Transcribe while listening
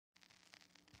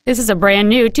This is a brand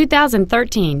new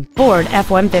 2013 Ford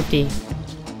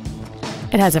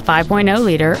F-150. It has a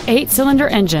 5.0-liter 8-cylinder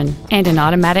engine and an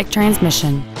automatic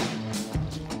transmission.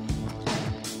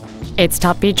 Its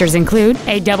top features include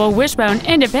a double wishbone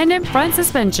independent front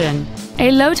suspension, a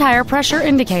low tire pressure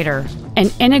indicator, an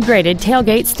integrated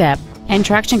tailgate step, and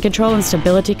traction control and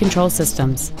stability control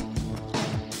systems.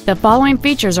 The following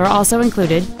features are also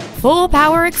included: full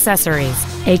power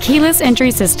accessories, a keyless entry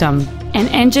system, an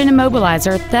engine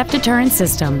immobilizer theft deterrent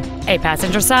system, a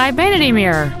passenger side vanity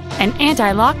mirror, an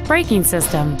anti-lock braking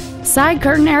system, side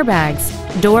curtain airbags,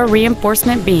 door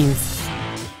reinforcement beams.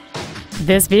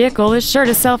 This vehicle is sure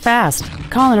to sell fast.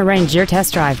 Call and arrange your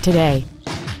test drive today.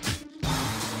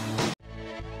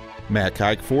 Matt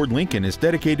Haik Ford Lincoln is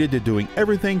dedicated to doing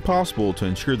everything possible to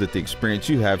ensure that the experience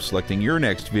you have selecting your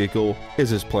next vehicle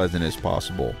is as pleasant as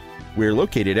possible. We're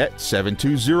located at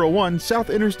 7201 South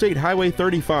Interstate Highway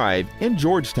 35 in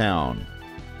Georgetown.